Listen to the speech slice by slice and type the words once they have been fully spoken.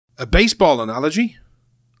A baseball analogy,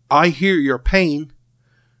 I hear your pain,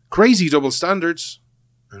 crazy double standards,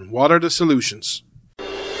 and what are the solutions?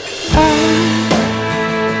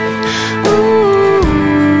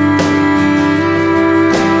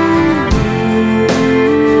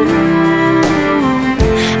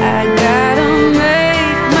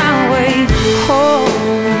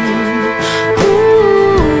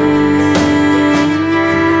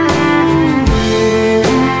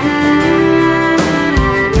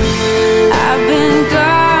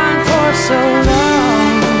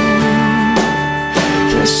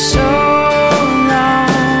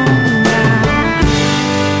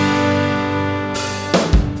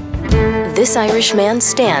 This Irish man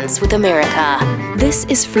stands with America. This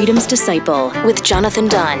is Freedom's Disciple with Jonathan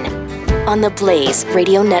Dunn on the Blaze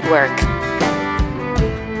Radio Network.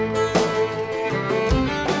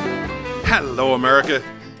 Hello, America.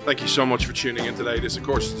 Thank you so much for tuning in today. This, of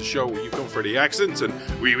course, is the show where you come for the accents and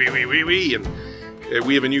we. And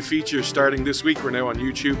we have a new feature starting this week. We're now on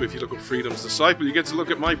YouTube. If you look up Freedom's Disciple, you get to look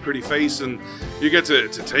at my pretty face and you get to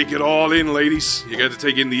take it all in, ladies. You get to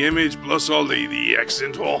take in the image plus all the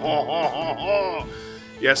accent.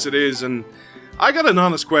 Yes, it is. And I got an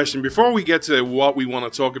honest question before we get to what we want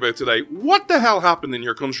to talk about today. What the hell happened in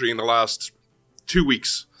your country in the last 2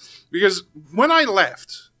 weeks? Because when I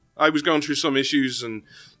left, I was going through some issues and,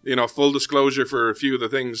 full disclosure for a few of the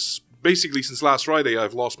things. Basically, since last Friday,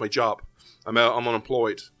 I've lost my job. I'm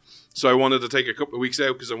unemployed. So I wanted to take a couple of weeks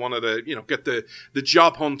out because I wanted to, get the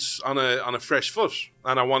job hunt on a fresh foot.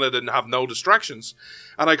 And I wanted to have no distractions.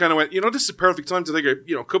 And I kind of went, this is a perfect time to take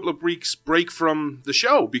a couple of weeks break from the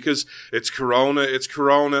show because it's Corona. It's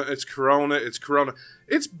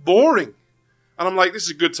boring. And I'm like, this is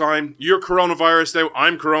a good time. You're coronavirus out.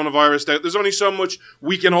 I'm coronavirus out. There's only so much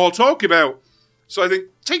we can all talk about. So I think,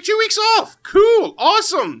 take 2 weeks off. Cool.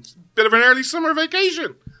 Awesome. Bit of an early summer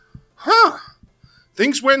vacation. Huh.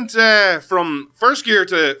 Things went from first gear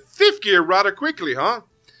to fifth gear rather quickly, huh?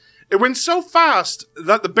 It went so fast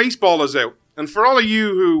that the baseball is out. And for all of you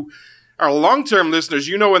who are long-term listeners,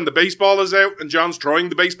 when the baseball is out and John's throwing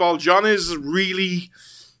the baseball, John is really,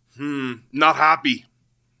 not happy.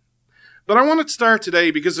 But I want to start today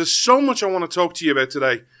because there's so much I want to talk to you about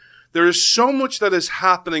today. There is so much that is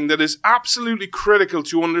happening that is absolutely critical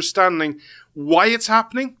to understanding why it's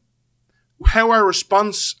happening, how our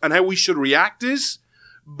response and how we should react is,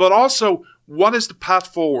 but also what is the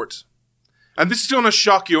path forward. And this is going to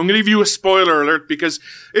shock you. I'm going to give you a spoiler alert because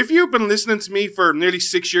if you've been listening to me for nearly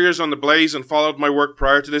 6 years on The Blaze and followed my work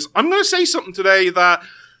prior to this, I'm going to say something today that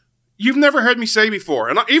you've never heard me say before.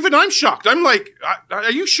 And even I'm shocked. I'm like, are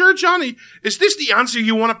you sure, Johnny? Is this the answer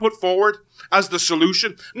you want to put forward as the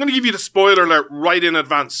solution? I'm going to give you the spoiler alert right in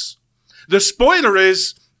advance. The spoiler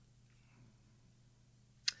is,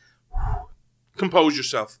 compose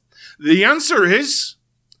yourself. The answer is,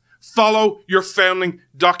 follow your founding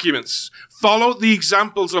documents. Follow the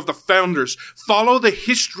examples of the founders. Follow the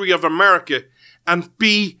history of America and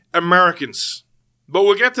be Americans. But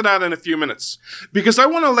we'll get to that in a few minutes. Because I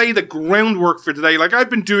want to lay the groundwork for today, like I've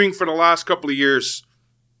been doing for the last couple of years,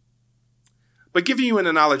 by giving you an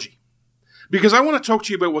analogy. Because I want to talk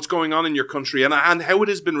to you about what's going on in your country and how it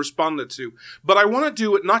has been responded to. But I want to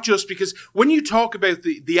do it not just because when you talk about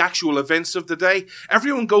the actual events of the day,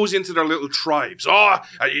 everyone goes into their little tribes. Oh,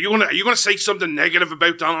 are you going to say something negative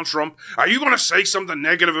about Donald Trump? Are you going to say something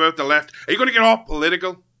negative about the left? Are you going to get all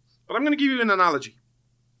political? But I'm going to give you an analogy.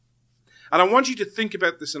 And I want you to think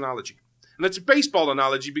about this analogy. And it's a baseball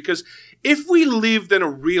analogy because if we lived in a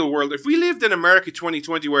real world, if we lived in America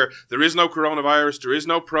 2020 where there is no coronavirus, there is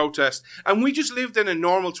no protest, and we just lived in a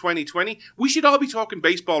normal 2020, we should all be talking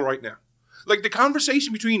baseball right now. Like the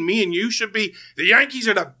conversation between me and you should be, the Yankees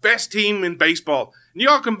are the best team in baseball. And you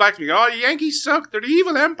all come back to me and go, the Yankees suck, they're the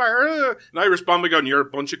evil empire. And I respond by going, you're a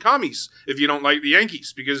bunch of commies if you don't like the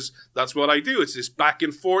Yankees, because that's what I do. It's this back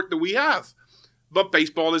and forth that we have. But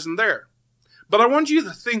baseball isn't there. But I want you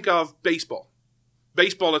to think of baseball.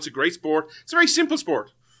 Baseball, it's a great sport. It's a very simple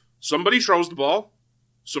sport. Somebody throws the ball.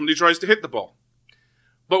 Somebody tries to hit the ball.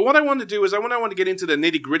 But what I want to do is I want to get into the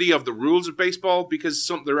nitty-gritty of the rules of baseball because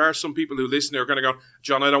there are some people who listen who are going to go,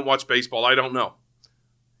 John, I don't watch baseball. I don't know.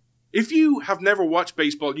 If you have never watched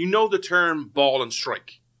baseball, you know the term ball and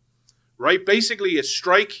strike. Right? Basically, a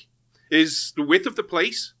strike is the width of the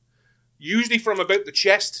plate, usually from about the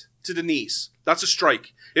chest to the knees. That's a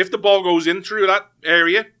strike. If the ball goes in through that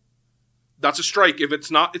area, that's a strike. If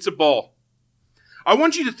it's not, it's a ball. I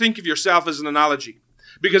want you to think of yourself as an analogy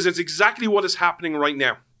because it's exactly what is happening right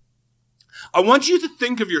now. I want you to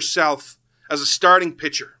think of yourself as a starting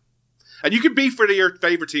pitcher. And you could be for your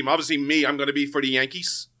favorite team. Obviously, me, I'm going to be for the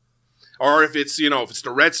Yankees. Or if it's, if it's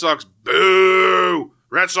the Red Sox, boo!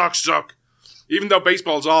 Red Sox suck. Even though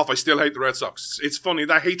baseball's off, I still hate the Red Sox. It's funny,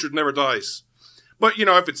 that hatred never dies. But,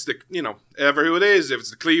 if it's the, ever who it is, if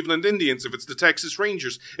it's the Cleveland Indians, if it's the Texas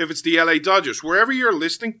Rangers, if it's the LA Dodgers, wherever you're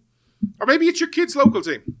listening, or maybe it's your kid's local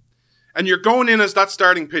team, and you're going in as that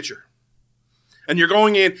starting pitcher. And you're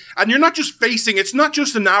going in, and you're not just facing, it's not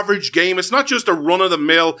just an average game, it's not just a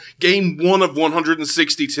run-of-the-mill game 1 of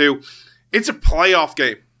 162. It's a playoff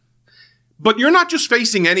game. But you're not just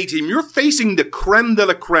facing any team, you're facing the creme de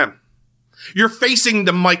la creme. You're facing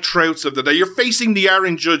the Mike Trouts of the day. You're facing the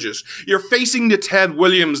Aaron Judges. You're facing the Ted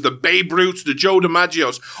Williams, the Babe Ruths, the Joe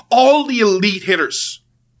DiMaggios, all the elite hitters.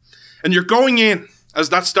 And you're going in as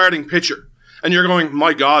that starting pitcher. And you're going,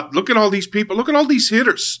 my God, look at all these people. Look at all these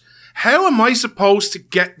hitters. How am I supposed to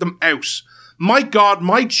get them out? My God,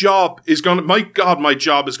 my job is going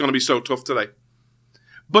to be so tough today.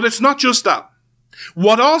 But it's not just that.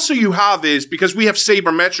 What also you have is, because we have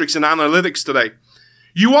sabermetrics and analytics today,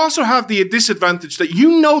 you also have the disadvantage that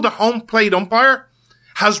the home plate umpire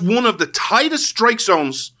has one of the tightest strike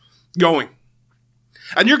zones going.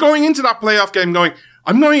 And you're going into that playoff game going,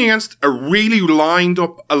 I'm going against a really lined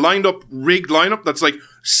up rigged lineup that's like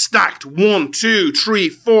stacked 1, 2, 3,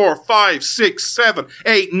 4, 5, 6, 7,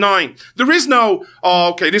 8, 9. There is no,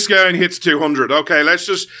 this guy hits 200. Okay, let's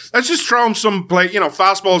just throw him some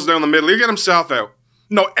fastballs down the middle. He'll get himself out.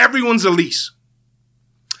 No, everyone's elite.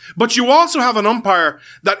 But you also have an umpire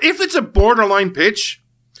that if it's a borderline pitch,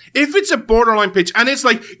 and it's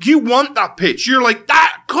like, you want that pitch, you're like,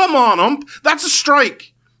 come on, ump, that's a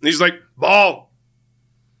strike. And he's like, ball.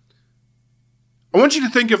 I want you to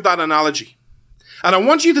think of that analogy. And I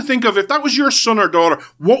want you to think of, if that was your son or daughter,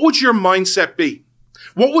 what would your mindset be?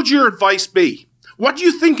 What would your advice be? What do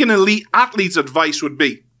you think an elite athlete's advice would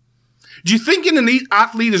be? Do you think an elite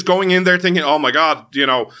athlete is going in there thinking, oh my God,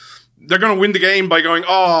 they're going to win the game by going,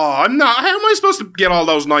 how am I supposed to get all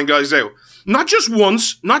those 9 guys out? Not just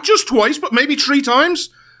once, not just twice, but maybe 3 times.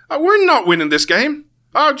 We're not winning this game.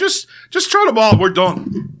 Just throw the ball, we're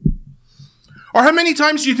done. Or how many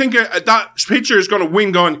times do you think that pitcher is going to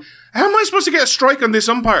win going, how am I supposed to get a strike on this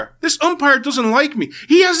umpire? This umpire doesn't like me.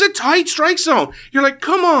 He has a tight strike zone. You're like,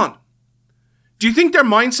 come on. Do you think their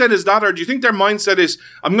mindset is that, or do you think their mindset is,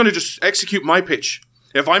 I'm going to just execute my pitch?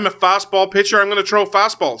 If I'm a fastball pitcher, I'm going to throw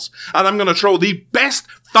fastballs. And I'm going to throw the best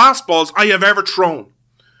fastballs I have ever thrown.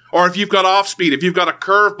 Or if you've got off speed, if you've got a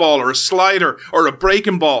curveball or a slider or a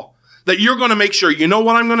breaking ball, that you're going to make sure, you know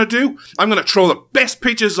what I'm going to do? I'm going to throw the best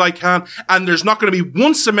pitches I can, and there's not going to be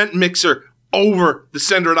one cement mixer over the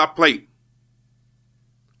center of that plate.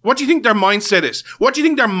 What do you think their mindset is? What do you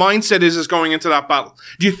think their mindset is going into that battle?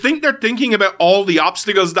 Do you think they're thinking about all the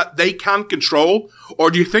obstacles that they can't control? Or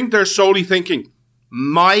do you think they're solely thinking,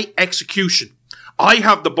 my execution, I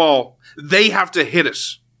have the ball, they have to hit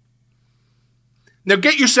us? Now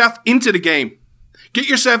get yourself into the game. Get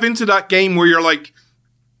yourself into that game where you're like,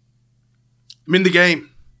 I'm in the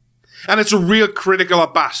game. And it's a real critical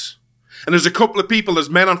at bat. And there's a couple of people, there's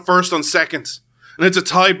men on first, on second. And it's a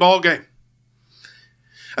tie ball game.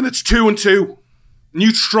 And it's 2-2. And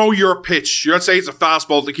you throw your pitch. Let's say it's a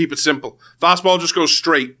fastball to keep it simple. Fastball just goes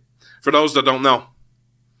straight, for those that don't know.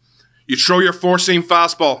 You throw your 4-seam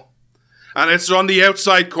fastball. And it's on the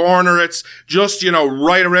outside corner. It's just,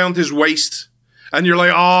 right around his waist. And you're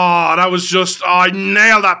like, I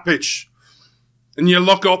nailed that pitch. And you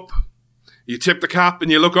look up. You tip the cap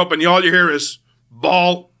and you look up and all you hear is,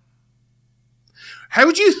 ball.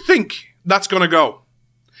 How do you think that's going to go?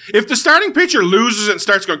 If the starting pitcher loses it and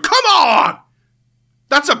starts going, come on!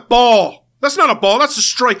 That's a ball. That's not a ball, that's a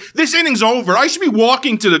strike. This inning's over. I should be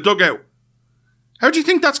walking to the dugout. How do you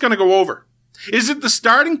think that's going to go over? Is it the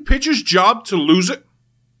starting pitcher's job to lose it?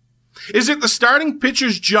 Is it the starting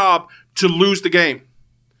pitcher's job to lose the game?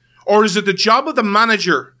 Or is it the job of the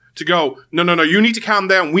manager to go, no, you need to calm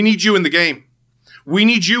down. We need you in the game. We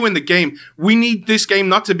need you in the game. We need this game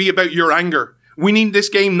not to be about your anger. We need this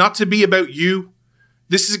game not to be about you.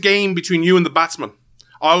 This is a game between you and the batsman.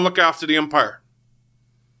 I'll look after the umpire.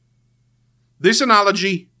 This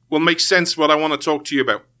analogy will make sense what I want to talk to you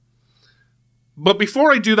about. But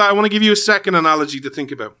before I do that, I want to give you a second analogy to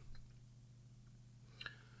think about.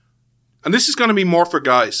 And this is going to be more for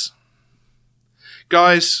guys.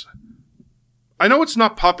 Guys, I know it's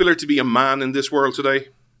not popular to be a man in this world today.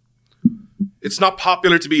 It's not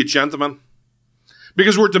popular to be a gentleman.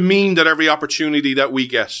 Because we're demeaned at every opportunity that we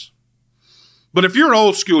get. But if you're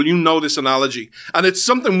old school, you know this analogy. And it's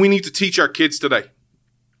something we need to teach our kids today.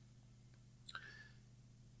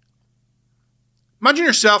 Imagine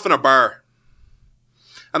yourself in a bar.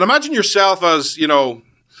 And imagine yourself as,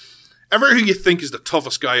 ever who you think is the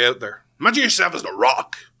toughest guy out there. Imagine yourself as the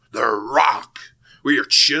Rock. The Rock. Where you're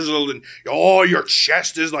chiseled and, your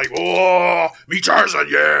chest is like, me Tarzan,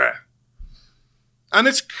 yeah. And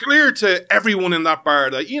it's clear to everyone in that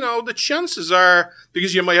bar that, the chances are,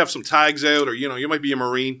 because you might have some tags out or, you might be a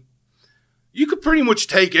Marine, you could pretty much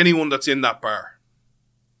take anyone that's in that bar.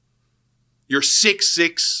 You're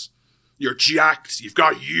 6'6", you're jacked, you've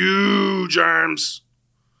got huge arms.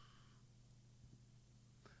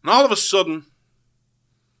 And all of a sudden,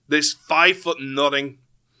 this 5'0"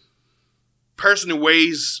 person who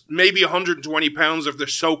weighs maybe 120 pounds if they're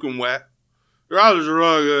soaking wet, they're all just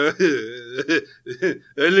wrong. Look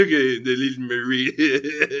at the little Marine.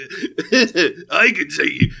 I can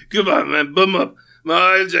take you. Come on, man, bum up.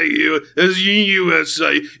 I'll take you. There's you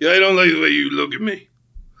outside. I don't like the way you look at me.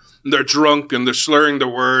 And they're drunk and they're slurring their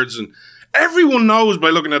words, and everyone knows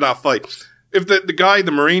by looking at that fight, if the guy,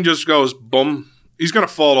 the Marine, just goes bum, he's going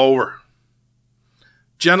to fall over.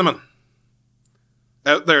 Gentlemen,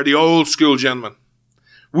 out there, the old school gentlemen,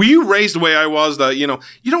 were you raised the way I was that, you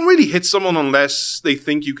don't really hit someone unless they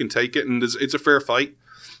think you can take it and it's a fair fight?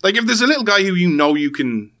 Like if there's a little guy who you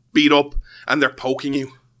can beat up and they're poking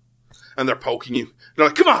you, they're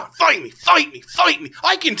like, come on, fight me,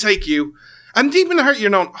 I can take you. And deep in the heart, you're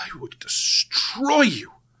knowing, I would destroy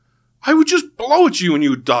you. I would just blow at you and you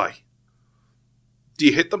would die. Do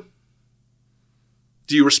you hit them?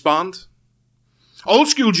 Do you respond? Old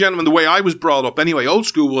school gentlemen, the way I was brought up anyway, old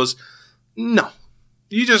school was, no.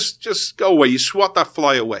 You just go away. You swat that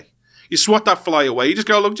fly away. You just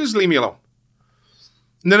go, look, just leave me alone.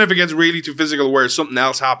 And then if it gets really too physical where something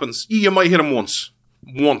else happens, you might hit him once.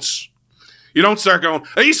 You don't start going,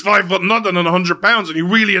 he's 5'0" nothing and 100 pounds and he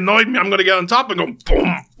really annoyed me. I'm going to get on top and go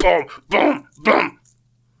boom, boom, boom, boom.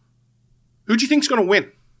 Who do you think's going to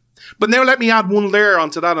win? But now let me add one layer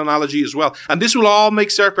onto that analogy as well. And this will all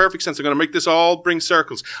make perfect sense. I'm going to make this all bring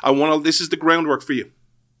circles. This is the groundwork for you.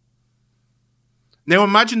 Now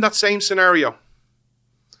imagine that same scenario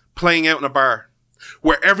playing out in a bar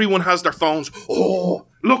where everyone has their phones. Oh,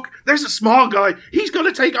 look, there's a small guy. He's going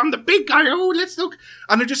to take on the big guy. Oh, let's look.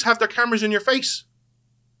 And they just have their cameras in your face.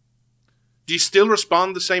 Do you still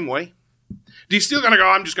respond the same way? Do you still going to go,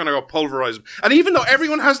 I'm just going to go pulverize him? And even though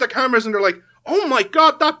everyone has their cameras and they're like, oh my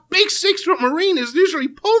God, that big 6-foot Marine is literally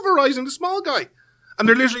pulverizing the small guy. And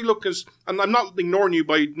they're literally looking, and I'm not ignoring you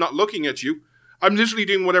by not looking at you. I'm literally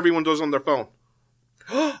doing what everyone does on their phone.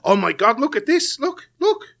 Oh my God, look at this. Look.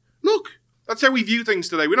 That's how we view things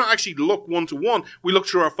today. We don't actually look one-to-one. We look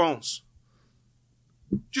through our phones.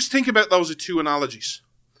 Just think about those two analogies.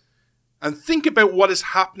 And think about what is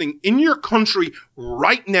happening in your country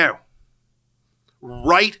right now.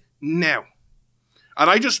 Right now. And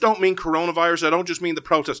I just don't mean coronavirus. I don't just mean the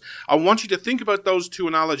protests. I want you to think about those two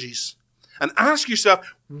analogies and ask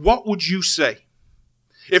yourself, what would you say?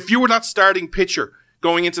 If you were that starting pitcher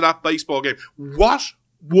going into that baseball game, what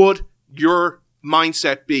would your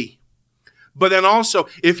mindset be? But then also,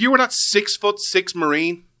 if you were that 6'6"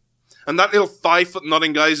 Marine and that little 5'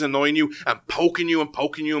 nothing guy is annoying you and poking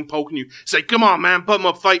you, say, come on, man, put him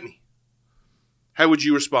up, fight me. How would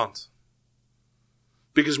you respond?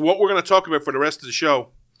 Because what we're going to talk about for the rest of the show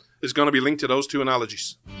is going to be linked to those two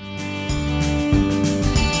analogies.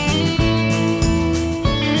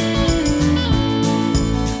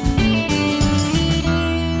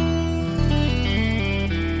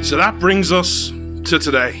 So that brings us to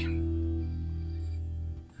today.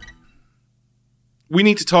 We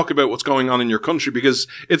need to talk about what's going on in your country because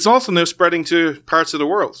it's also now spreading to parts of the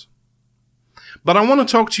world. But I want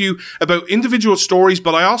to talk to you about individual stories,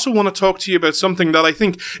 but I also want to talk to you about something that I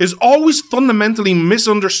think is always fundamentally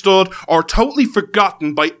misunderstood or totally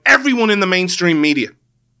forgotten by everyone in the mainstream media.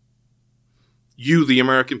 You, the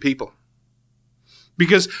American people.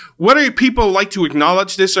 Because whether people like to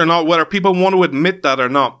acknowledge this or not, whether people want to admit that or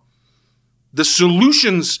not, the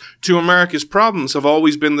solutions to America's problems have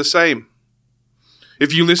always been the same.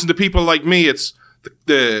 If you listen to people like me, it's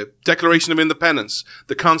the Declaration of Independence,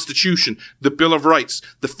 the Constitution, the Bill of Rights,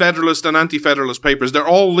 the Federalist and Anti-Federalist papers. They're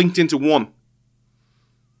all linked into one.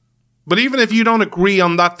 But even if you don't agree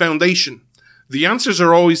on that foundation, the answers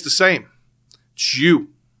are always the same. It's you,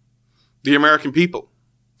 the American people.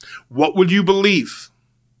 What will you believe?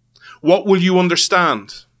 What will you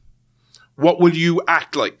understand? What will you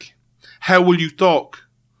act like? How will you talk?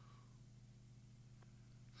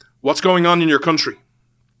 What's going on in your country?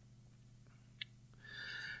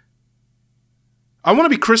 I want to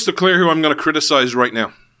be crystal clear who I'm going to criticize right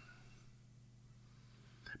now.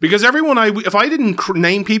 Because if I didn't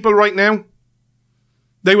name people right now,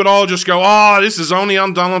 they would all just go, oh, this is only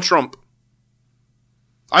on Donald Trump.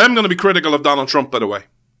 I am going to be critical of Donald Trump, by the way.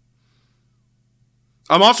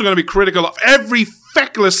 I'm also going to be critical of every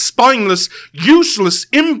feckless, spineless, useless,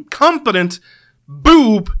 incompetent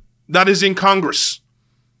boob that is in Congress,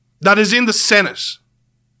 that is in the Senate.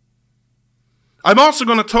 I'm also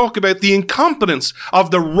going to talk about the incompetence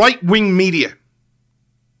of the right-wing media.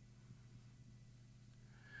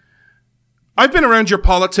 I've been around your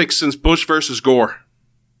politics since Bush versus Gore.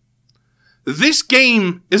 This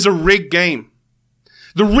game is a rigged game.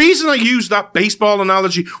 The reason I used that baseball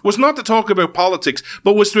analogy was not to talk about politics,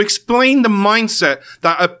 but was to explain the mindset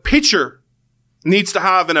that a pitcher needs to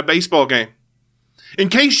have in a baseball game. In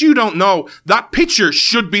case you don't know, that pitcher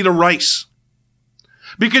should be the rice.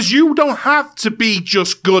 Because you don't have to be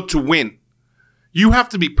just good to win. You have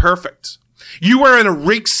to be perfect. You are in a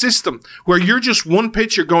rigged system where you're just one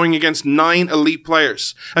pitcher going against 9 elite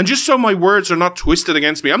players. And just so my words are not twisted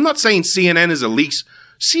against me, I'm not saying CNN is elite.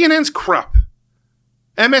 CNN's crap.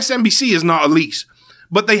 MSNBC is not elite.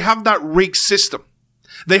 But they have that rigged system.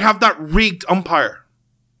 They have that rigged umpire.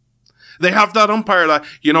 They have that umpire that,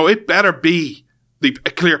 it better be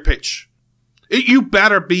a clear pitch. It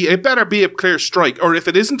better be a clear strike. Or if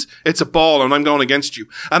it isn't, it's a ball and I'm going against you.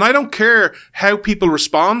 And I don't care how people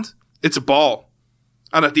respond. It's a ball.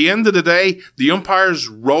 And at the end of the day, the umpire's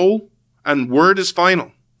role and word is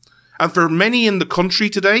final. And for many in the country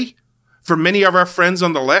today, for many of our friends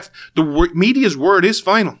on the left, the media's word is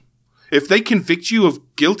final. If they convict you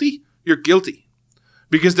of guilty, you're guilty.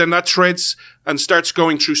 Because then that treads and starts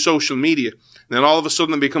going through social media. And then all of a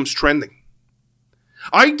sudden it becomes trending.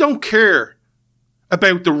 I don't care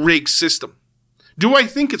about the rigged system. Do I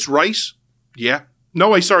think it's right? Yeah.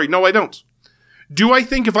 No, I don't. Do I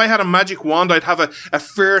think if I had a magic wand, I'd have a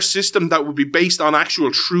fair system that would be based on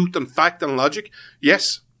actual truth and fact and logic?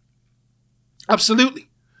 Yes. Absolutely.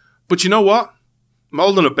 But you know what? I'm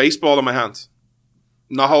holding a baseball in my hand.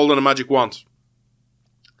 I'm not holding a magic wand.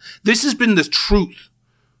 This has been the truth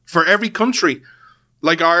for every country,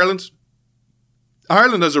 like Ireland.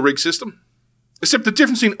 Ireland has a rigged system. Except the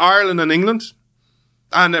difference between Ireland and England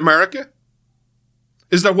and America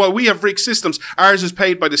is that while we have rigged systems, ours is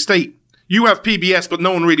paid by the state. You have PBS, but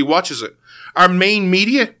no one really watches it. Our main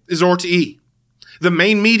media is RTE. The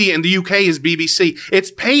main media in the UK is BBC.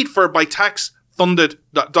 It's paid for by tax-funded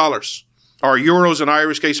dollars, or euros in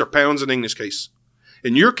Irish case, or pounds in English case.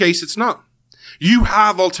 In your case, it's not. You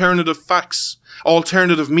have alternative facts,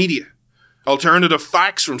 alternative media. Alternative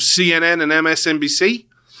facts from CNN and MSNBC.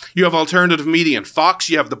 You have alternative media in Fox.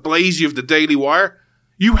 You have The Blaze. You have The Daily Wire.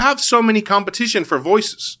 You have so many competition for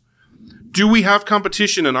voices. Do we have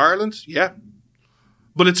competition in Ireland? Yeah.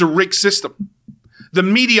 But it's a rigged system. The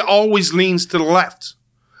media always leans to the left.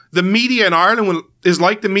 The media in Ireland is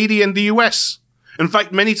like the media in the US. In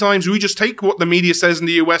fact, many times we just take what the media says in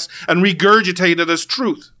the US and regurgitate it as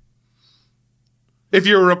truth. If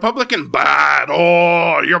you're a Republican, bad.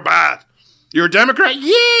 Oh, you're bad. You're a Democrat,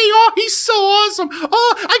 yay, oh, he's so awesome.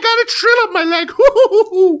 Oh, I got a trill up my leg.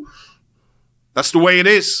 Hoo-hoo-hoo. That's the way it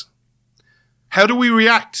is. How do we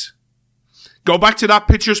react? Go back to that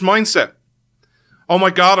pitcher's mindset. Oh my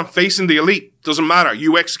God, I'm facing the elite. Doesn't matter.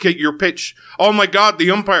 You execute your pitch. Oh my God,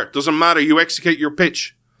 the umpire. Doesn't matter. You execute your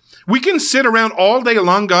pitch. We can sit around all day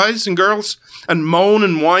long, guys and girls, and moan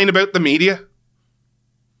and whine about the media.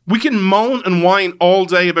 We can moan and whine all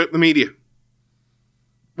day about the media.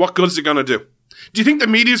 What good is it going to do? Do you think the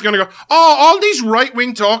media is going to go, oh, all these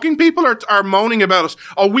right-wing talking people are moaning about us.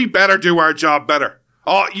 Oh, we better do our job better.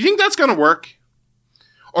 Oh, you think that's going to work?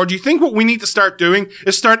 Or do you think what we need to start doing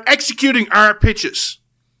is start executing our pitches?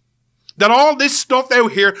 That all this stuff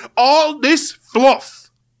out here, all this fluff,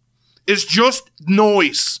 is just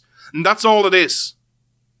noise. And that's all it is.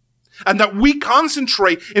 And that we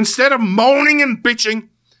concentrate, instead of moaning and bitching,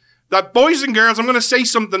 that boys and girls, I'm going to say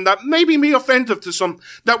something that may be offensive to some,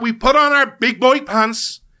 that we put on our big boy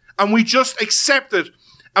pants and we just accept it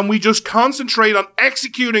and we just concentrate on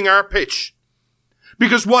executing our pitch.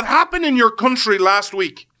 Because what happened in your country last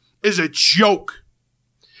week is a joke.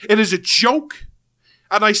 It is a joke.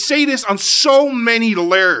 And I say this on so many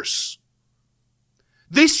layers.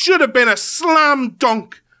 This should have been a slam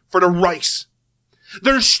dunk for the right.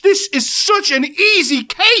 This is such an easy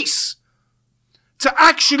case to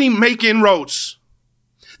actually make inroads.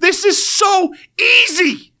 This is so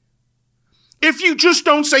easy. If you just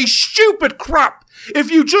don't say stupid crap,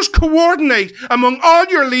 if you just coordinate among all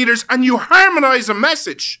your leaders and you harmonize a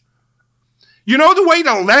message. You know the way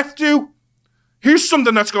the left do? Here's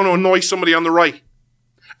something that's going to annoy somebody on the right.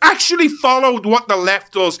 Actually follow what the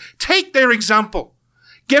left does. Take their example.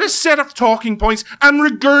 Get a set of talking points and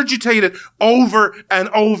regurgitate it over and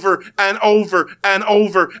over and over and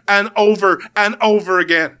over and over and over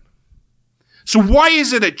again. So why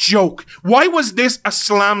is it a joke? Why was this a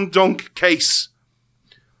slam dunk case?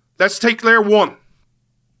 Let's take layer one.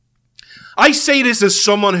 I say this as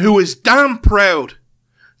someone who is damn proud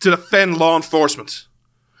to defend law enforcement.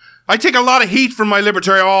 I take a lot of heat from my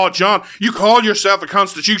libertarian. Oh, John, you call yourself a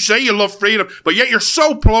constitution. You say you love freedom, but yet you're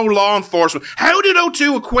so pro law enforcement. How do those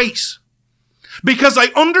two equate? Because I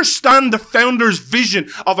understand the founders' vision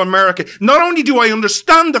of America. Not only do I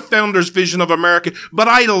understand the founders' vision of America, but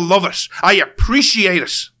I love it. I appreciate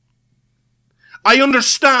it. I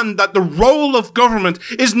understand that the role of government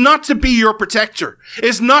is not to be your protector,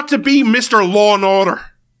 is not to be Mr. Law and Order.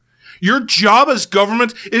 Your job as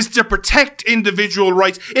government is to protect individual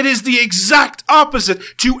rights. It is the exact opposite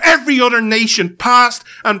to every other nation, past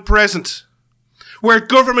and present, where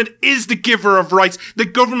government is the giver of rights. The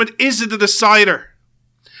government is the decider.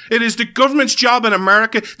 It is the government's job in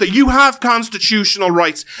America that you have constitutional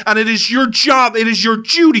rights, and it is your job, it is your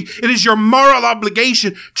duty, it is your moral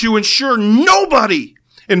obligation to ensure nobody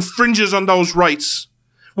infringes on those rights,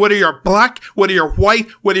 whether you're black, whether you're white,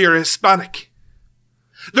 whether you're Hispanic.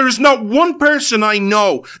 There is not one person I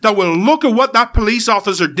know that will look at what that police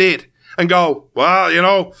officer did and go, well, you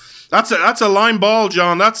know, that's a line ball,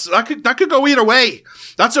 John. That could go either way.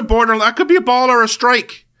 That's a border. That could be a ball or a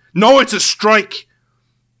strike. No, it's a strike.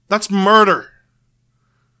 That's murder.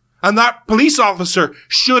 And that police officer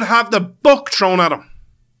should have the book thrown at him.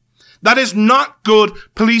 That is not good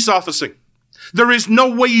police officing. There is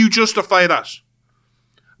no way you justify that.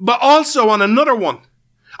 But also on another one,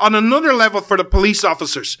 on another level for the police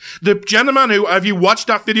officers, the gentleman who, have you watched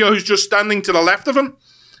that video, who's just standing to the left of him?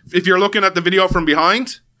 If you're looking at the video from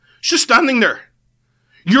behind, he's just standing there.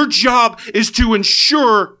 Your job is to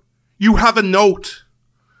ensure you have a note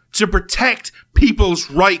to protect people's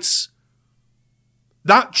rights.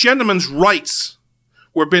 That gentleman's rights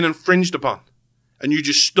were being infringed upon, and you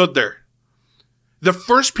just stood there. The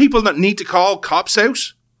first people that need to call cops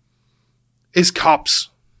out is cops.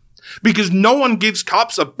 Because no one gives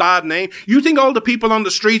cops a bad name. You think all the people on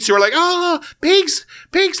the streets who are like, pigs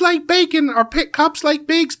like bacon, or cops like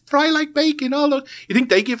pigs, fry like bacon, all those. You think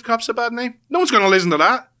they give cops a bad name? No one's going to listen to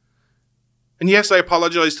that. And yes, I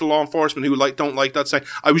apologize to law enforcement who don't like that saying.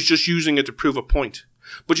 I was just using it to prove a point.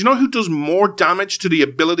 But you know who does more damage to the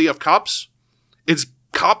ability of cops? It's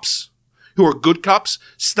cops who are good cops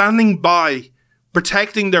standing by,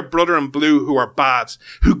 protecting their brother in blue who are bad,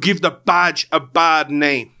 who give the badge a bad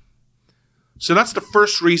name. So that's the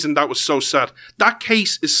first reason that was so sad. That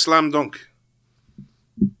case is slam dunk.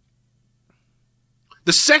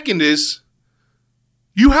 The second is,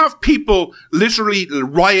 you have people literally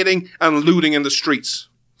rioting and looting in the streets.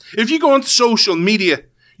 If you go onto social media,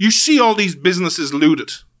 you see all these businesses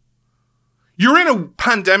looted. You're in a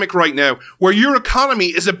pandemic right now where your economy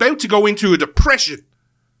is about to go into a depression.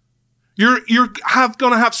 You're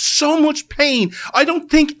going to have so much pain. I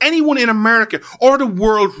don't think anyone in America or the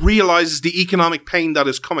world realizes the economic pain that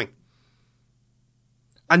is coming.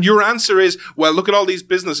 And your answer is, well, look at all these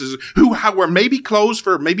businesses who were maybe closed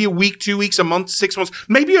for maybe a week, 2 weeks, a month, 6 months.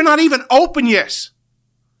 Maybe you're not even open yet.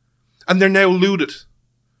 And they're now looted.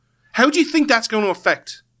 How do you think that's going to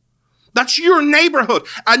affect? That's your neighborhood,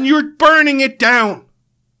 and you're burning it down.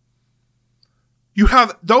 You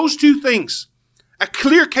have those two things. A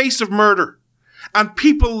clear case of murder, and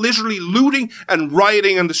people literally looting and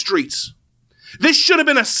rioting in the streets. This should have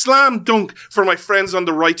been a slam dunk for my friends on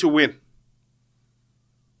the right to win.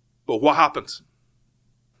 But what happened?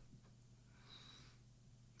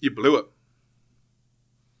 You blew it.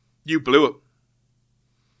 You blew it.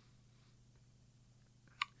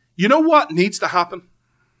 You know what needs to happen?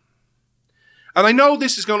 And I know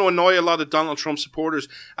this is going to annoy a lot of Donald Trump supporters,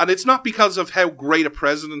 and it's not because of how great a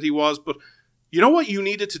president he was, but you know what you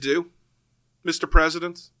needed to do, Mr.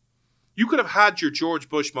 President? You could have had your George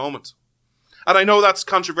Bush moment. And I know that's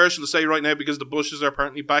controversial to say right now because the Bushes are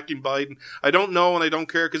apparently backing Biden. I don't know and I don't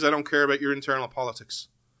care because I don't care about your internal politics.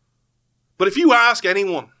 But if you ask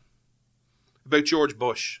anyone about George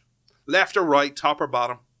Bush, left or right, top or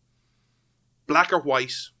bottom, black or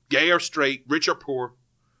white, gay or straight, rich or poor,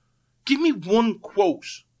 give me one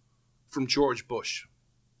quote from George Bush.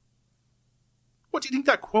 What do you think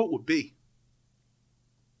that quote would be?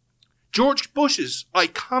 George Bush's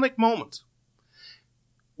iconic moment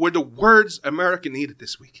were the words America needed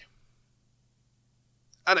this week.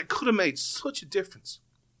 And it could have made such a difference.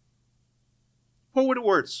 What were the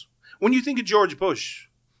words? When you think of George Bush,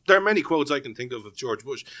 there are many quotes I can think of George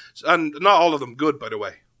Bush. And not all of them good, by the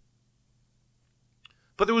way.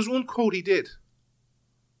 But there was one quote he did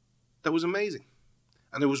that was amazing.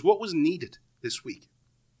 And it was what was needed this week.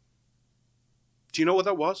 Do you know what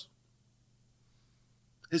that was?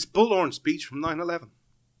 His bullhorn speech from 9/11,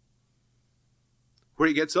 where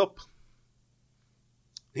he gets up.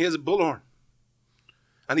 He has a bullhorn.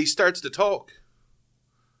 And he starts to talk.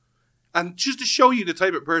 And just to show you the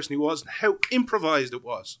type of person he was and how improvised it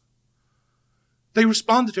was, they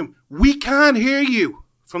responded to him, "We can't hear you,"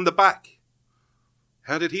 from the back.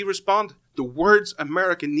 How did he respond? The words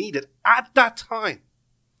America needed at that time.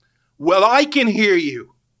 "Well, I can hear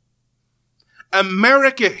you.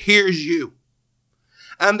 America hears you.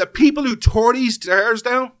 And the people who tore these towers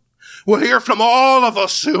down will hear from all of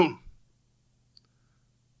us soon."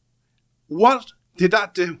 What did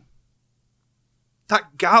that do?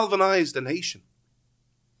 That galvanized the nation.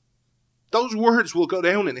 Those words will go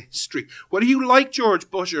down in history. Whether you like George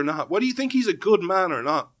Bush or not, whether you think he's a good man or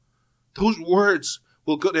not, those words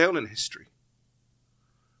will go down in history.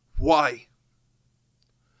 Why?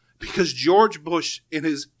 Because George Bush, in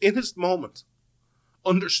his moment,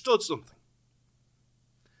 understood something.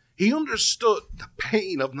 He understood the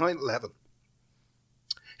pain of 9/11.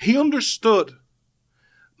 He understood,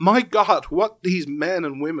 my God, what these men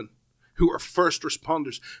and women who are first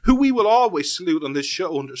responders, who we will always salute on this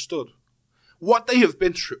show, understood. What they have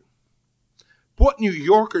been through. What New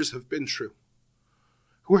Yorkers have been through.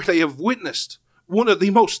 Where they have witnessed one of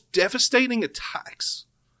the most devastating attacks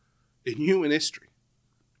in human history.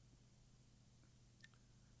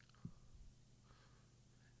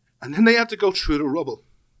 And then they had to go through the rubble.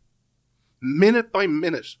 Minute by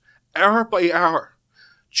minute, hour by hour,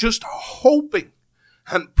 just hoping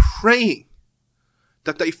and praying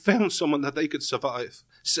that they found someone that they could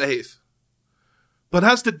save. But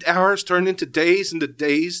as the hours turned into days and the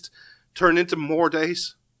days turned into more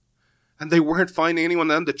days, and they weren't finding anyone,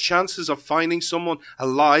 and the chances of finding someone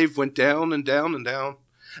alive went down and down and down,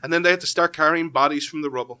 and then they had to start carrying bodies from the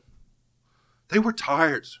rubble. They were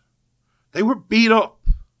tired. They were beat up.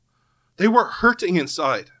 They were hurting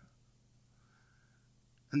inside.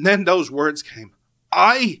 And then those words came,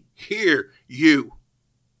 "I hear you."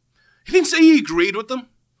 He didn't say he agreed with them.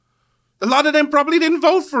 A lot of them probably didn't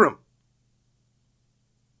vote for him.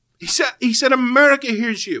 He said, "America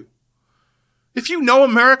hears you." If you know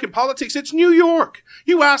American politics, it's New York.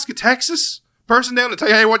 You ask a Texas person down to tell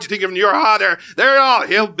you, "Hey, what do you think of New York?"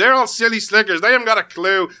 They're all silly slickers. They haven't got a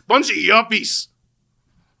clue. Bunch of yuppies.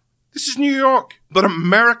 This is New York. But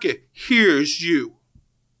America hears you.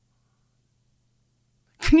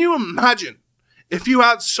 Can you imagine if you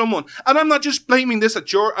had someone, and I'm not just blaming this at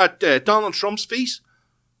Donald Trump's feet,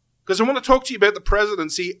 because I want to talk to you about the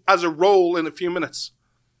presidency as a role in a few minutes.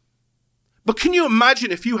 But can you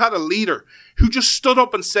imagine if you had a leader who just stood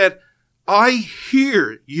up and said, "I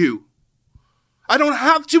hear you. I don't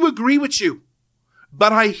have to agree with you,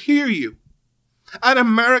 but I hear you. And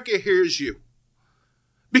America hears you."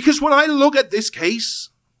 Because when I look at this case,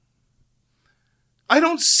 I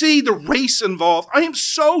don't see the race involved. I am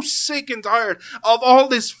so sick and tired of all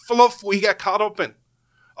this fluff we get caught up in.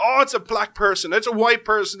 Oh, it's a black person. It's a white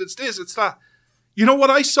person. It's this, it's that. You know what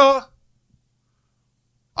I saw?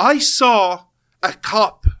 I saw a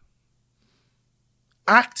cop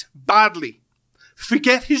act badly,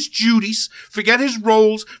 forget his duties, forget his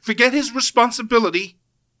roles, forget his responsibility,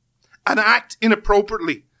 and act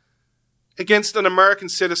inappropriately against an American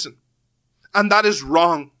citizen. And that is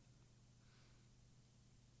wrong.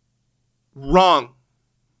 Wrong.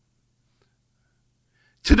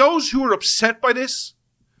 To those who are upset by this,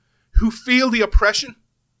 who feel the oppression,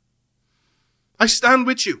 I stand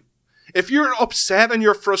with you. If you're upset and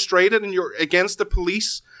you're frustrated and you're against the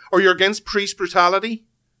police, or you're against police brutality,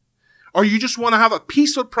 or you just want to have a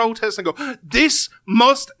peaceful protest and go, "This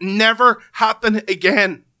must never happen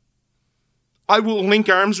again," I will link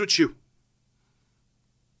arms with you.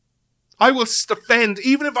 I will defend,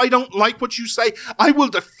 even if I don't like what you say, I will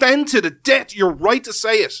defend to the death your right to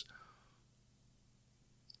say it.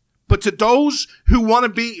 But to those who want to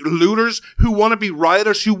be looters, who want to be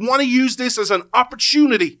rioters, who want to use this as an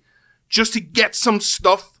opportunity just to get some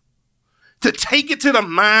stuff, to take it to the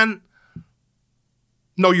man,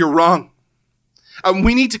 no, you're wrong. And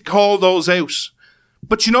we need to call those out.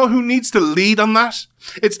 But you know who needs to lead on that?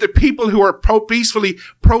 It's the people who are peacefully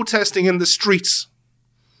protesting in the streets.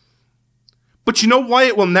 But you know why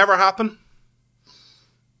it will never happen?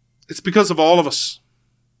 It's because of all of us.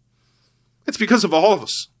 It's because of all of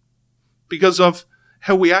us. Because of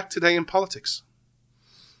how we act today in politics.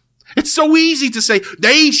 It's so easy to say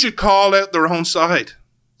they should call out their own side.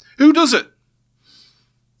 Who does it?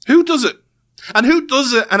 Who does it? And who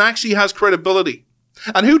does it and actually has credibility?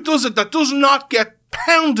 And who does it that does not get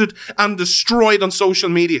pounded and destroyed on social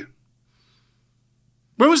media?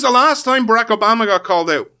 When was the last time Barack Obama got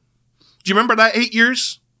called out? Do you remember that 8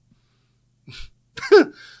 years?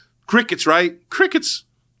 Crickets, right? Crickets.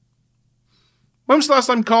 When was the last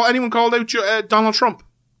time anyone called out Donald Trump?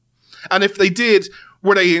 And if they did,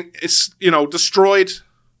 were they, destroyed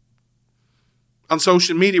on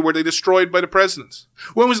social media? Were they destroyed by the president?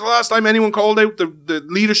 When was the last time anyone called out the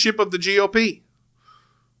leadership of the GOP?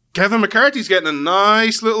 Kevin McCarthy's getting a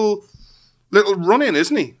nice little run in,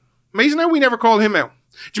 isn't he? Amazing how we never called him out.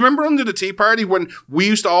 Do you remember under the Tea Party when we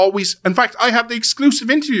used to always... In fact, I have the exclusive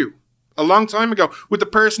interview a long time ago with the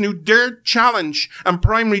person who dared challenge and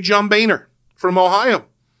primary John Boehner from Ohio.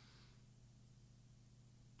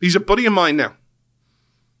 He's a buddy of mine now.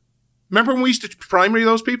 Remember when we used to primary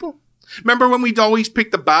those people? Remember when we'd always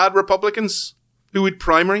pick the bad Republicans who would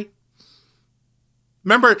primary?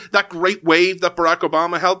 Remember that great wave that Barack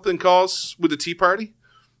Obama helped and cause with the Tea Party?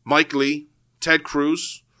 Mike Lee, Ted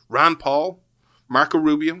Cruz, Rand Paul, Marco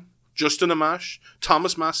Rubio, Justin Amash,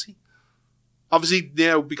 Thomas Massie. Obviously,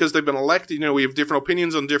 because they've been elected, we have different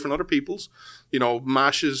opinions on different other people's.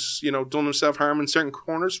 Mash has, done himself harm in certain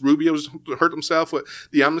corners. Rubio's hurt himself with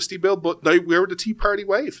the amnesty bill, but we were the Tea Party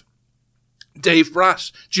wave. Dave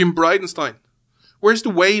Bratt, Jim Bridenstine. Where's the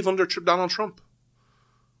wave under Donald Trump?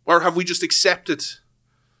 Or have we just accepted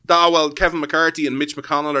that, Kevin McCarthy and Mitch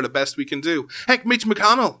McConnell are the best we can do? Heck, Mitch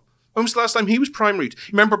McConnell. When was the last time he was primaried?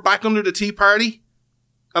 Remember back under the Tea Party?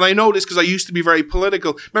 And I know this because I used to be very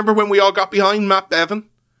political. Remember when we all got behind Matt Bevin?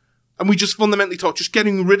 And we just fundamentally thought just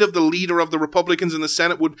getting rid of the leader of the Republicans in the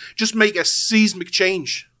Senate would just make a seismic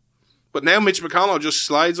change. But now Mitch McConnell just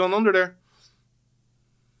slides on under there.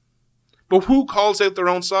 But who calls out their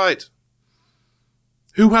own side?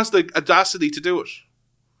 Who has the audacity to do it?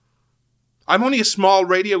 I'm only a small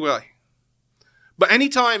radio guy. But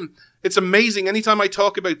it's amazing, anytime I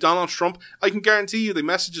talk about Donald Trump, I can guarantee you the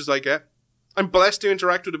messages I get. I'm blessed to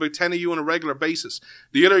interact with about 10 of you on a regular basis.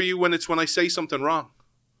 The other you when I say something wrong.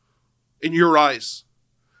 In your eyes.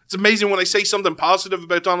 It's amazing when I say something positive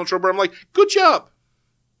about Donald Trump, I'm like, good job.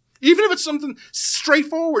 Even if it's something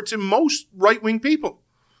straightforward to most right-wing people.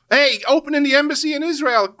 Hey, opening the embassy in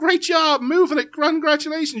Israel. Great job. Moving it.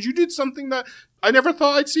 Congratulations. You did something that I never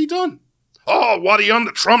thought I'd see done. Oh, what, are you on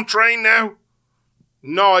the Trump train now?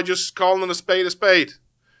 No, I just calling a spade a spade.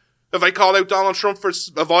 If I call out Donald Trump for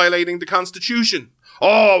violating the Constitution.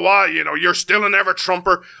 Oh, why, you're still an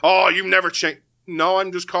ever-Trumper. Oh, you've never changed. No,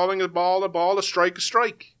 I'm just calling a ball, a strike, a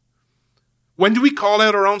strike. When do we call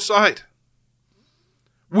out our own side?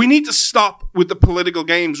 We need to stop with the political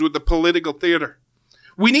games, with the political theater.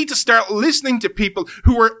 We need to start listening to people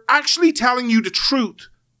who are actually telling you the truth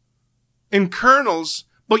in kernels,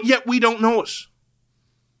 but yet we don't know it.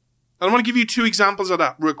 And I want to give you 2 examples of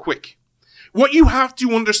that real quick. What you have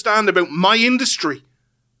to understand about my industry,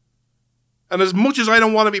 and as much as I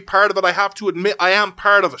don't want to be part of it, I have to admit I am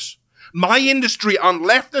part of it. My industry on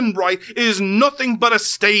left and right is nothing but a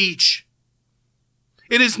stage.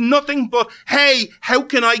 It is nothing but, hey, how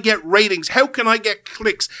can I get ratings? How can I get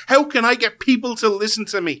clicks? How can I get people to listen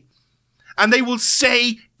to me? And they will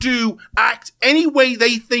say, do, act any way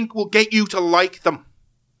they think will get you to like them.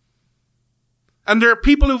 And there are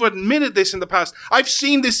people who've admitted this in the past. I've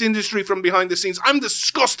seen this industry from behind the scenes. I'm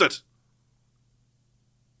disgusted.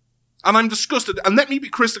 And I'm disgusted. And let me be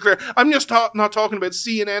crystal clear. I'm just not talking about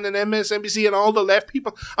CNN and MSNBC and all the left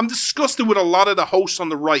people. I'm disgusted with a lot of the hosts on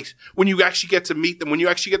the right when you actually get to meet them, when you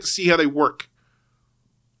actually get to see how they work.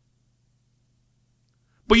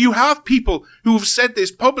 But you have people who have said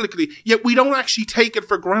this publicly, yet we don't actually take it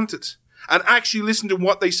for granted and actually listen to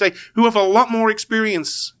what they say, who have a lot more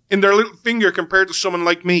experience in their little finger compared to someone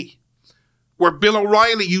like me. Where Bill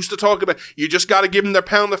O'Reilly used to talk about, you just got to give them their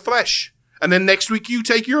pound of flesh. And then next week you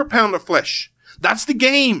take your pound of flesh. That's the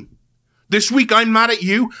game. This week I'm mad at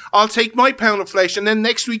you. I'll take my pound of flesh. And then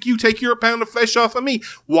next week you take your pound of flesh off of me.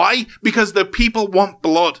 Why? Because the people want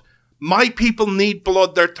blood. My people need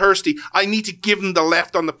blood. They're thirsty. I need to give them the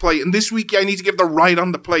left on the plate. And this week I need to give the right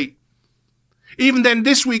on the plate. Even then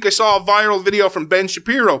this week I saw a viral video from Ben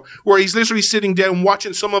Shapiro where he's literally sitting down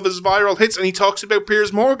watching some of his viral hits and he talks about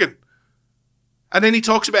Piers Morgan. And then he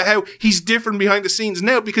talks about how he's different behind the scenes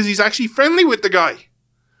now because he's actually friendly with the guy.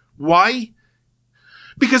 Why?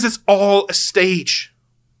 Because it's all a stage.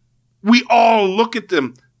 We all look at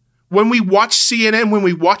them. When we watch CNN, when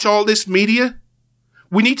we watch all this media,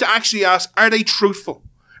 we need to actually ask, are they truthful?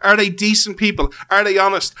 Are they decent people? Are they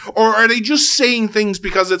honest? Or are they just saying things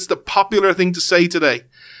because it's the popular thing to say today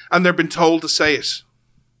and they've been told to say it?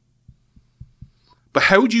 But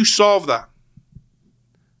how do you solve that?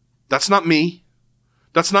 That's not me.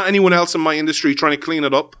 That's not anyone else in my industry trying to clean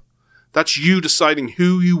it up. That's you deciding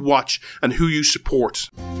who you watch and who you support.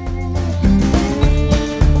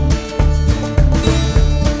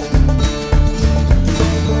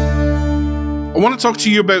 want to talk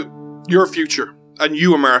to you about your future and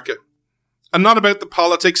you, America. And not about the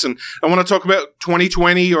politics, and I want to talk about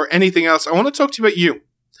 2020 or anything else. I want to talk to you about you.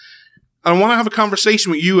 And I want to have a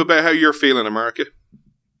conversation with you about how you're feeling, America.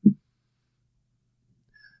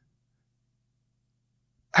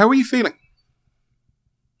 How are you feeling?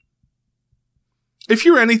 If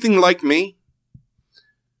you're anything like me,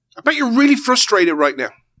 I bet you're really frustrated right now.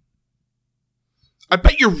 I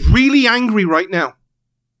bet you're really angry right now.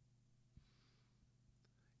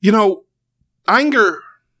 You know, anger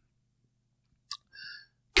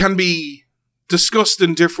can be discussed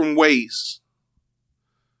in different ways.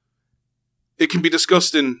 It can be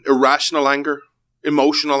discussed in irrational anger,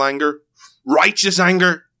 emotional anger, righteous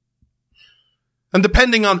anger. And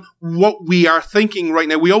depending on what we are thinking right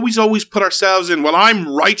now, we always put ourselves in, well, I'm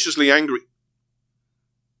righteously angry.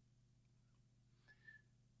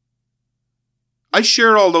 I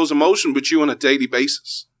share all those emotions with you on a daily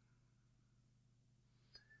basis.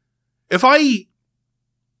 If I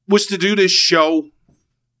was to do this show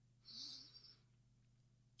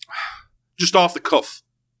just off the cuff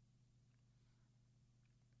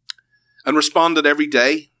and responded every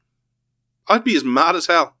day, I'd be as mad as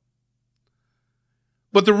hell.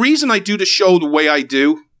 But the reason I do the show the way I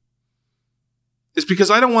do is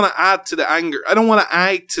because I don't want to add to the anger. I don't want to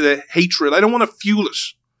add to the hatred. I don't want to fuel it.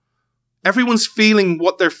 Everyone's feeling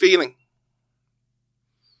what they're feeling.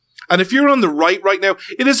 And if you're on the right now,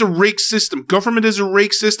 it is a rigged system. Government is a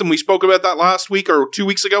rigged system. We spoke about that last week or 2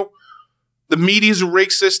 weeks ago. The media is a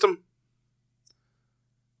rigged system.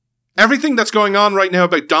 Everything that's going on right now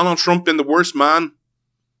about Donald Trump being the worst man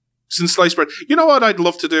since sliced bread. You know what I'd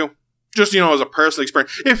love to do? Just, as a personal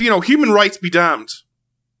experience. If, human rights be damned.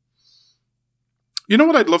 You know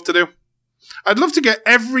what I'd love to do? I'd love to get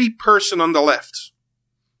every person on the left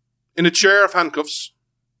in a chair of handcuffs,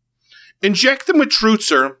 inject them with truth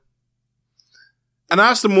serum, and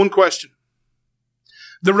ask them one question.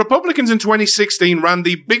 The Republicans in 2016 ran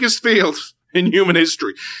the biggest field in human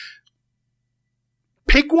history.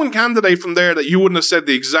 Pick one candidate from there that you wouldn't have said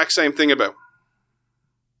the exact same thing about.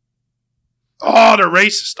 Oh, they're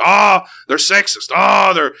racist. Oh, they're sexist.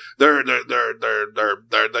 Oh,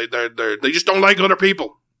 they just don't like other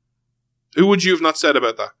people. Who would you have not said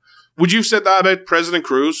about that? Would you have said that about President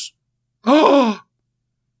Cruz? Oh,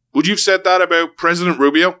 would you have said that about President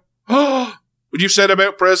Rubio? Oh, would you have said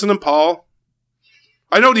about President Paul?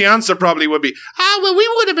 I know the answer probably would be, well, we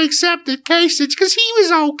would have accepted Kasich because he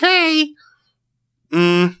was okay.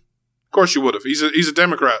 Of course you would have. He's a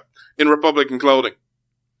Democrat in Republican clothing.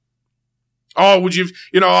 Oh, would you,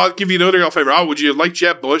 I'll give you the other favor. Oh, would you like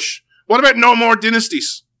Jeb Bush? What about no more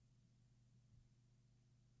dynasties?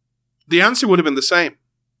 The answer would have been the same.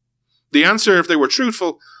 The answer, if they were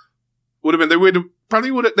truthful, would have been,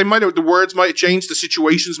 the words might have changed, the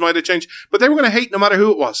situations might have changed, but they were going to hate no matter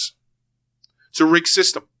who it was. It's a rigged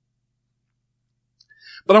system.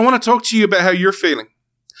 But I want to talk to you about how you're feeling.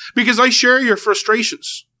 Because I share your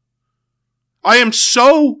frustrations. I am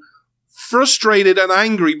so frustrated and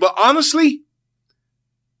angry, but honestly,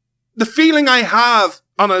 the feeling I have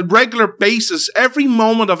on a regular basis, every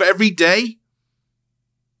moment of every day,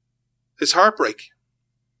 is heartbreak.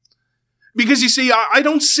 Because you see, I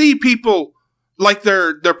don't see people like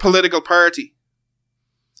their political party.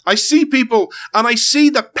 I see people and I see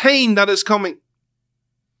the pain that is coming.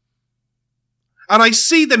 And I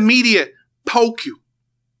see the media poke you.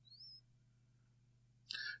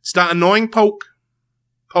 It's that annoying poke.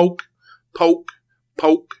 Poke, poke,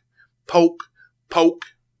 poke, poke, poke.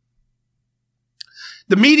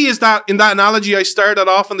 The media is that, in that analogy I started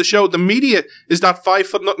off on the show, the media is that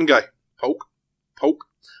 5'0" guy. Poke, poke,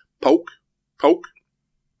 poke, poke.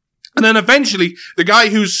 And then eventually, the guy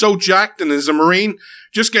who's so jacked and is a Marine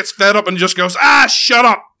just gets fed up and just goes, shut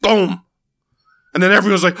up, boom. And then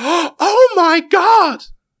everyone's like, oh my God.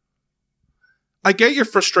 I get your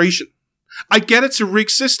frustration. I get it's a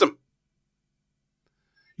rigged system.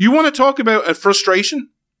 You want to talk about a frustration?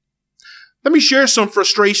 Let me share some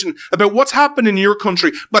frustration about what's happened in your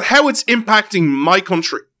country, but how it's impacting my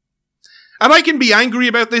country. And I can be angry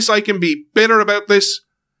about this, I can be bitter about this,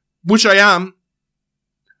 which I am,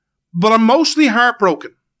 but I'm mostly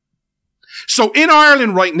heartbroken. So in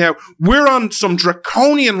Ireland right now, we're on some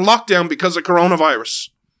draconian lockdown because of coronavirus.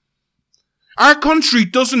 Our country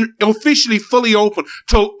doesn't officially fully open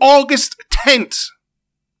till August 10th.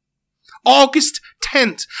 August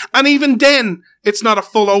 10th. And even then, it's not a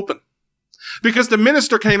full open. Because the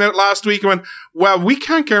minister came out last week and went, well, we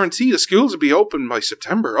can't guarantee the schools will be open by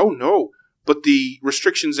September. Oh no. But the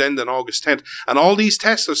restrictions end on August 10th. And all these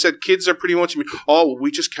tests have said kids are pretty much,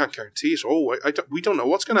 we just can't guarantee it. Oh, we don't know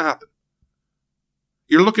what's going to happen.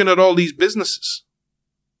 You're looking at all these businesses.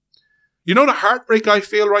 You know the heartbreak I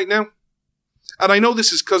feel right now? And I know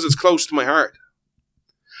this is because it's close to my heart.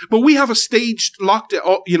 But we have a staged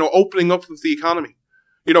opening up of the economy.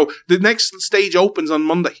 The next stage opens on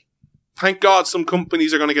Monday. Thank God some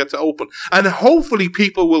companies are going to get to open. And hopefully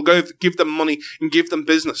people will give them money and give them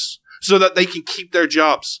business so that they can keep their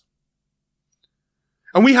jobs.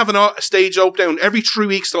 And we have a stage open every 3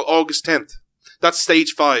 weeks till August 10th. That's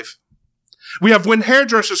stage 5. We have when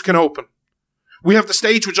hairdressers can open. We have the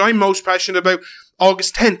stage which I'm most passionate about,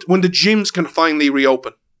 August 10th, when the gyms can finally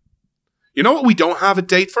reopen. You know what we don't have a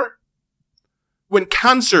date for? When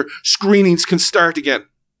cancer screenings can start again.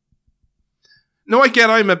 Now I get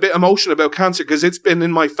I'm a bit emotional about cancer because it's been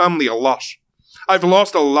in my family a lot. I've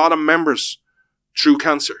lost a lot of members through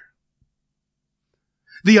cancer.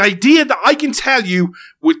 The idea that I can tell you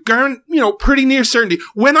with pretty near certainty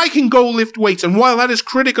when I can go lift weights, and while that is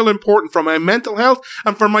critical important for my mental health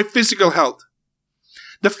and for my physical health,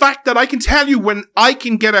 the fact that I can tell you when I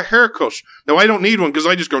can get a haircut. Now, I don't need one because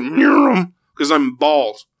I just go, because I'm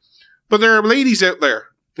bald. But there are ladies out there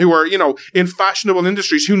who are, in fashionable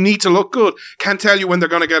industries who need to look good, can't tell you when they're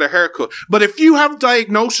going to get a haircut. But if you have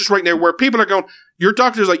diagnosis right now where people are going, your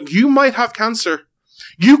doctor's like, you might have cancer.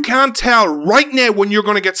 You can't tell right now when you're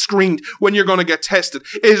going to get screened, when you're going to get tested.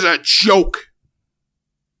 It is a joke.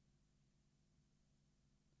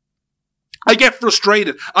 I get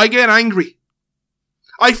frustrated. I get angry.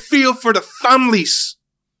 I feel for the families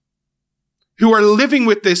who are living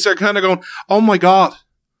with this. They're kind of going, oh my God,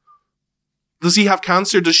 does he have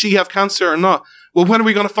cancer? Does she have cancer or not? Well, when are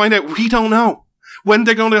we going to find out? We don't know. When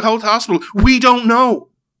they're going to go to hospital? We don't know.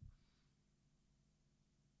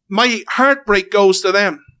 My heartbreak goes to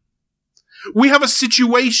them. We have a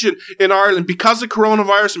situation in Ireland because of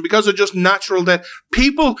coronavirus and because of just natural death.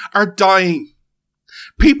 People are dying.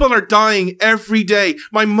 People are dying every day.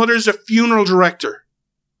 My mother's a funeral director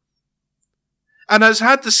and has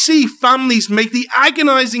had to see families make the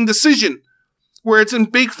agonizing decision where it's in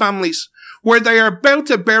big families, where they are about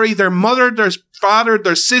to bury their mother, their father,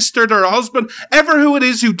 their sister, their husband, ever who it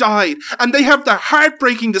is who died. And they have the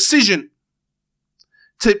heartbreaking decision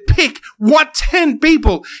to pick what 10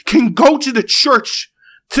 people can go to the church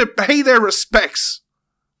to pay their respects.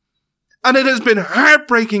 And it has been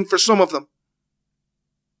heartbreaking for some of them.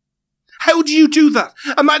 How do you do that?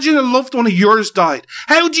 Imagine a loved one of yours died.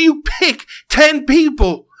 How do you pick 10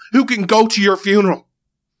 people who can go to your funeral?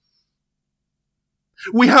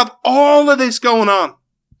 We have all of this going on.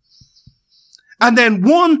 And then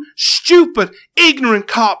one stupid, ignorant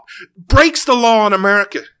cop breaks the law in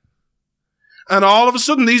America. And all of a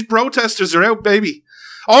sudden, these protesters are out, baby.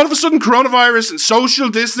 All of a sudden, coronavirus and social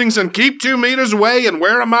distancing and keep 2 meters away and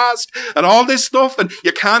wear a mask and all this stuff. And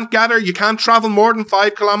you can't gather, you can't travel more than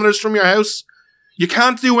 5 kilometers from your house. You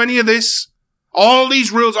can't do any of this. All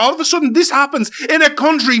these rules. All of a sudden, this happens in a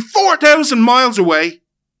country 4,000 miles away.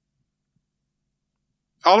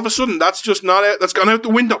 All of a sudden, that's just not out. That's gone out the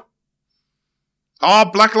window. Oh,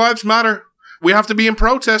 Black Lives Matter. We have to be in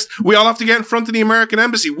protest. We all have to get in front of the American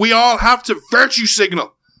embassy. We all have to virtue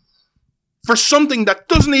signal for something that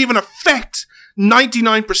doesn't even affect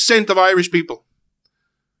 99% of Irish people.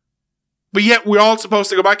 But yet we're all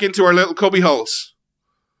supposed to go back into our little cubby holes.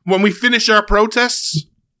 When we finish our protests,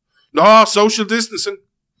 social distancing.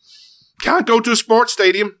 Can't go to a sports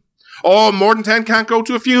stadium. More than 10 can't go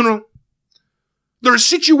to a funeral. There are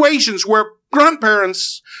situations where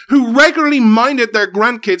grandparents who regularly minded their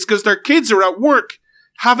grandkids because their kids are at work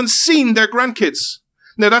haven't seen their grandkids.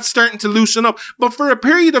 Now that's starting to loosen up, but for a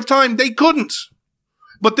period of time they couldn't.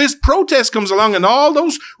 But this protest comes along and all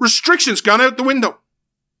those restrictions gone out the window.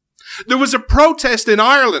 There was a protest in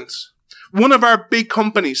Ireland. One of our big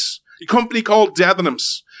companies, a company called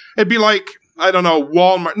Debenhams. It'd be like, I don't know,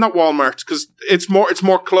 Walmart, not Walmart, because it's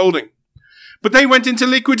more clothing. But they went into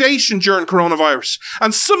liquidation during coronavirus.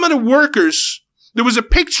 And some of the workers, there was a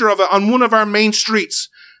picture of it on one of our main streets,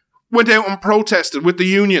 went out and protested with the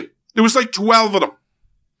union. There was like 12 of them.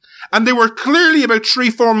 And they were clearly about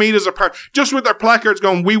 3-4 meters apart, just with their placards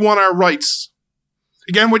going, we want our rights.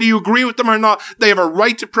 Again, whether you agree with them or not, they have a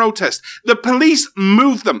right to protest. The police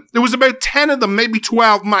moved them. There was about 10 of them, maybe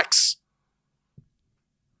 12 max.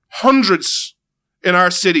 Hundreds in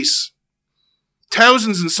our cities.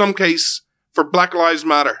 Thousands in some cases for Black Lives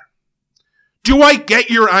Matter. Do I get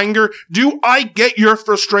your anger? Do I get your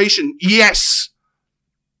frustration? Yes.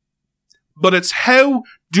 But it's how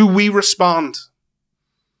do we respond?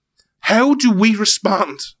 How do we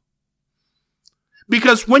respond?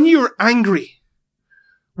 Because when you're angry,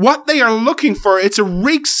 what they are looking for, it's a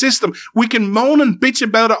rigged system. We can moan and bitch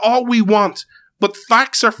about it all we want, but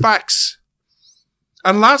facts are facts.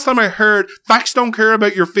 And last time I heard, facts don't care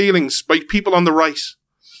about your feelings by people on the right.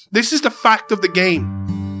 This is the fact of the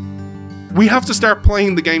game. We have to start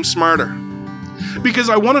playing the game smarter. Because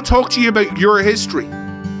I want to talk to you about your history.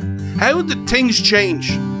 How did things change?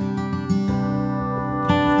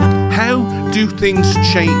 How do things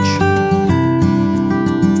change?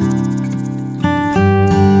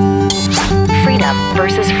 Freedom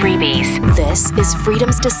versus freebies. This is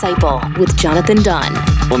Freedom's Disciple with Jonathan Dunn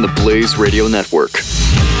on the Blaze Radio Network.